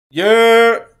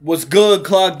Yeah, what's good,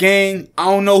 Clock Gang? I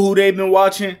don't know who they've been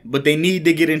watching, but they need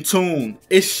to get in tune.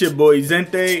 It's your boy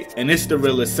Zente, and it's the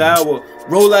Realest Hour.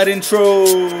 Roll that intro.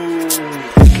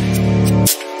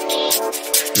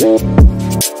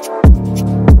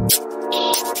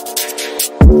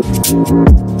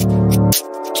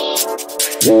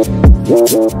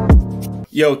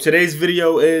 Yo, today's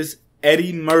video is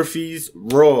Eddie Murphy's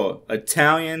Raw,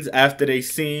 Italians after they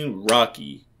seen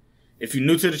Rocky. If you're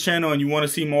new to the channel and you want to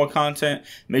see more content,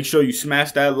 make sure you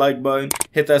smash that like button,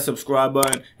 hit that subscribe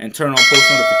button, and turn on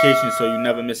post notifications so you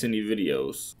never miss any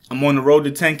videos. I'm on the road to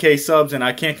 10K subs and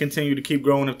I can't continue to keep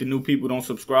growing if the new people don't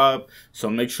subscribe, so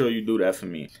make sure you do that for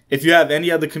me. If you have any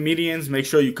other comedians, make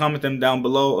sure you comment them down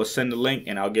below or send a link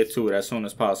and I'll get to it as soon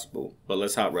as possible. But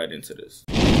let's hop right into this.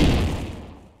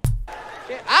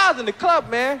 I was in the club,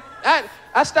 man.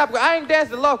 I stopped. I ain't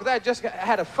dancing a lot because I just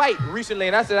had a fight recently,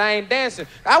 and I said I ain't dancing.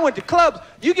 I went to clubs.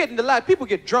 You get into a lot. People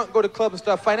get drunk, go to clubs and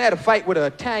stuff. Fighting. I had a fight with an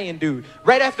Italian dude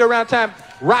right after around time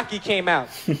Rocky came out.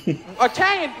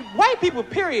 Italian, white people,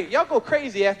 period. Y'all go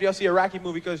crazy after y'all see a Rocky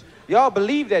movie because y'all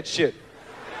believe that shit.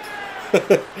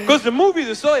 Because the movies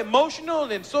are so emotional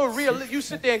and so real. You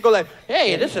sit there and go like,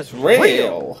 hey, this is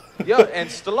real. Yo, and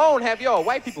Stallone have y'all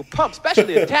white people pumped,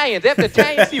 especially Italians. After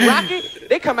Italians see Rocky,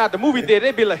 they come out the movie theater,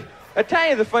 they be like,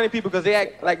 Italians are funny people because they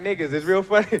act like niggas. It's real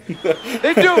funny.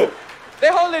 They do. They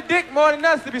hold their dick more than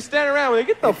us to be standing around with it.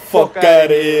 Get the fuck out of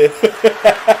here.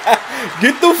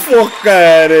 Get the fuck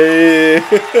out of here.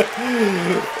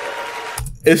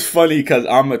 It's funny because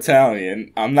I'm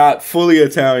Italian. I'm not fully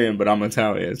Italian, but I'm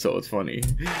Italian, so it's funny.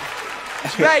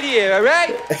 It's right here, all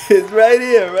right? It's right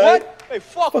here, right? What? Hey,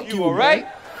 fuck you, all right?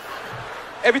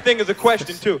 Everything is a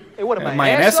question, too. Hey, what am I,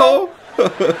 an asshole?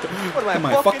 What am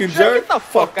I, fucking jerk? Get the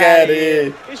fuck out of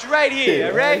here. It's right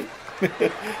here, all right?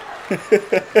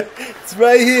 It's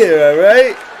right here, all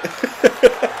right?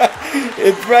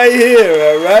 It's right here,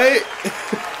 all right?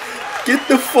 Get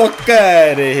the fuck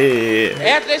out of here.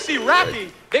 After they see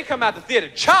Rocky, they come out the theater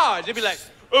charged. They be like,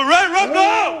 all right,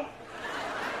 Rocco!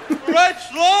 All right,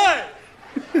 Sly!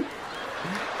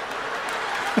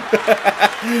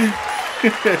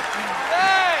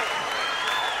 Hey!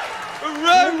 All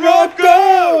right,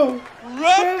 Rocco!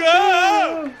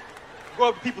 Rocco! Go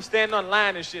up to people standing on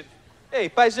line and shit. Hey,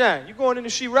 Paisan, you going in to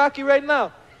see Rocky right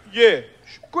now? Yeah.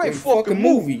 Great fucking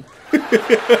movie. Great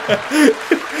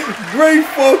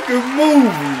fucking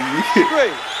movie.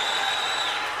 Great.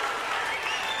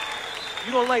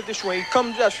 You don't like this one. He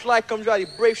comes out, Sly comes out, he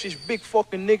breaks his big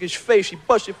fucking nigga's face. He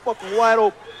busts it fucking wide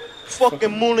open.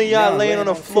 Fucking Mooney laying on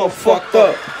the floor, fucked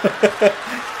up.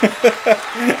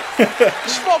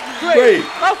 It's fucking great.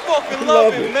 I fucking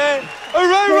love it, man. All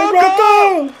right,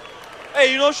 Rocco.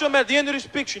 Hey, you know something? At the end of this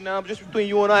picture now, just between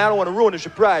you and I don't want to ruin the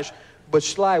surprise, but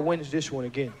Sly wins this one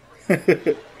again.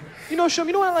 You know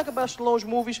what I like about Stallone's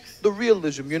movies? The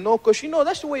realism, you know? Because, you know,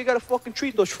 that's the way you got to fucking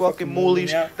treat those fucking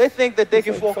moolies. They think that they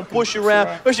can fucking push you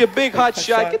around. There's your big hot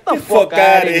shot. Get the fuck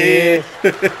out of here.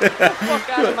 Get the fuck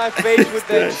out of my face with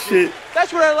that shit.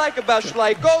 That's what I like about Sly.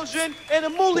 He goes in, and the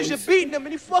moolies are beating him,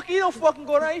 and he don't fucking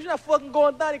go down. He's not fucking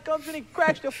going down. He comes in, he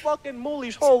cracks the fucking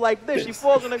moolie's hole like this. He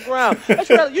falls on the ground. That's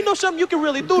what you know something? You can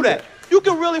really do that. You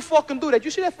can really fucking do that.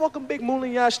 You see that fucking big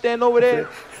moolie stand over there?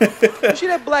 You see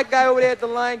that black guy over there at the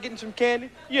line getting some candy?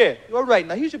 Yeah, all right.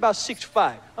 Now, he's about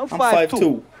 6'5". I'm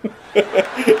 5'2".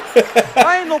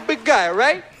 I ain't no big guy, all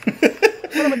right?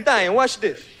 But I'm Italian. Watch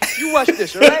this. You watch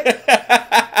this, all right?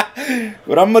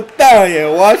 But I'm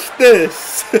Italian. Watch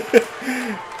this.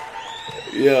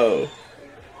 Yo.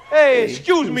 Hey,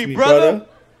 excuse me, brother.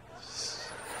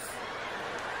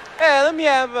 Hey, let me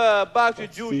have a box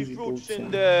of juicy fruits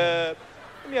and let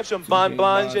me have some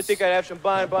bonbons. I think I'd have some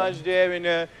bonbons there, and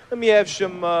let me have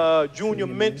some junior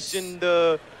mints and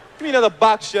give me another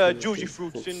box of juicy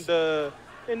fruits and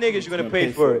niggas are gonna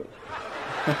pay for it.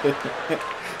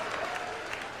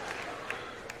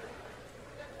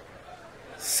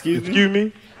 Excuse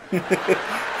me?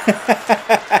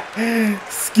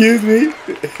 Excuse me?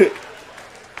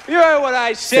 You heard what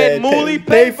I said, Moolie?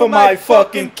 Pay for my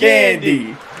fucking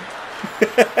candy.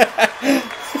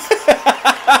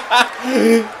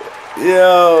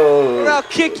 Yo. I'll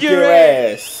kick your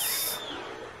ass.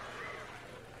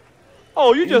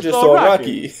 Oh, you just saw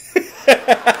Rocky.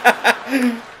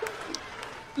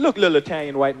 Look, little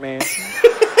Italian white man.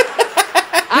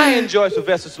 I enjoy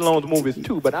Sylvester Stallone's movies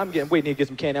too, but I'm waiting here to get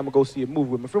some candy. I'm gonna go see a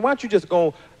movie with my friend. Why don't you just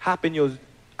go hop in your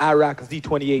IROC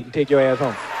Z28 and take your ass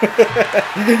home?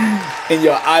 In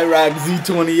your IROC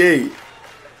Z28.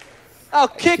 I'll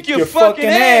kick your fucking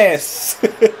ass.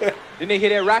 Then they hear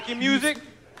that Rocky music.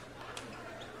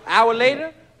 Hour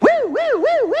later, woo!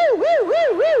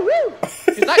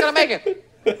 He's not gonna make it.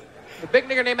 The big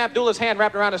nigger named Abdullah's hand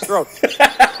wrapped around his throat. And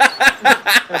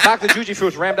a box of Juji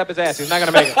fruits rammed up his ass. He's not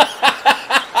gonna make it.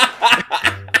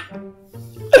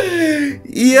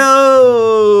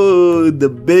 Yo, the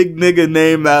big nigga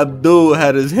named Abdul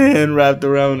had his hand wrapped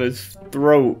around his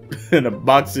throat and a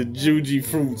box of Juji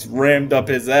fruits rammed up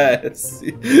his ass.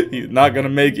 He's not gonna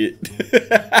make it.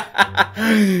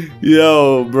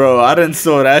 Yo, bro, I done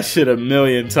saw that shit a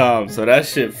million times, so that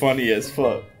shit funny as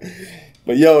fuck.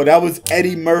 But yo, that was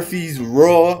Eddie Murphy's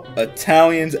Raw,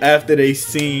 Italians after they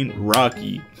seen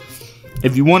Rocky.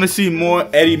 If you want to see more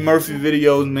Eddie Murphy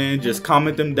videos, man, just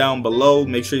comment them down below.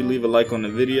 Make sure you leave a like on the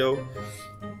video.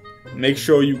 Make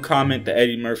sure you comment the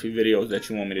Eddie Murphy videos that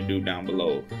you want me to do down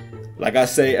below. Like I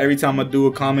say, every time I do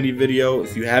a comedy video,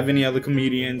 if you have any other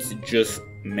comedians, just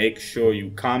make sure you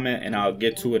comment and I'll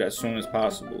get to it as soon as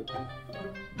possible.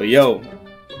 But yo,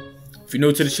 if you're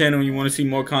new to the channel and you want to see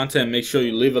more content, make sure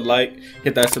you leave a like,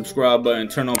 hit that subscribe button,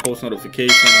 turn on post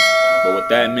notifications. But with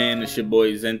that, man, it's your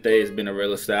boy Zente. It's been a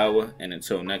Realest Hour, and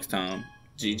until next time,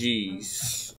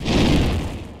 GG's.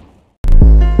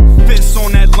 Fist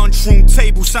on that lunchroom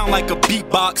table sound like a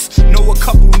beatbox. Know a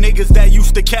couple niggas that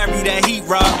used to carry that heat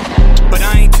rock, but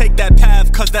I ain't take that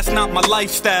path cause that's not my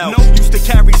lifestyle. No, used to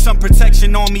carry some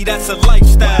protection on me, that's a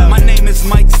lifestyle. My name is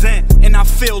Mike Zent, and I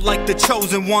feel like the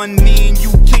chosen one. Me and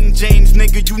you, King James,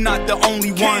 nigga, you not the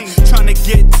only one. Tryna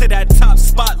get to that top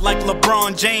spot like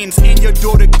LeBron James. In your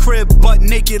daughter crib, butt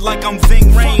naked like I'm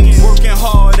Ving Rhames. Working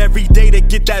hard every day to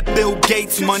get that Bill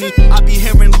Gates money. I be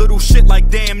hearing little shit like,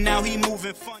 damn, now he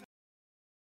moving funny.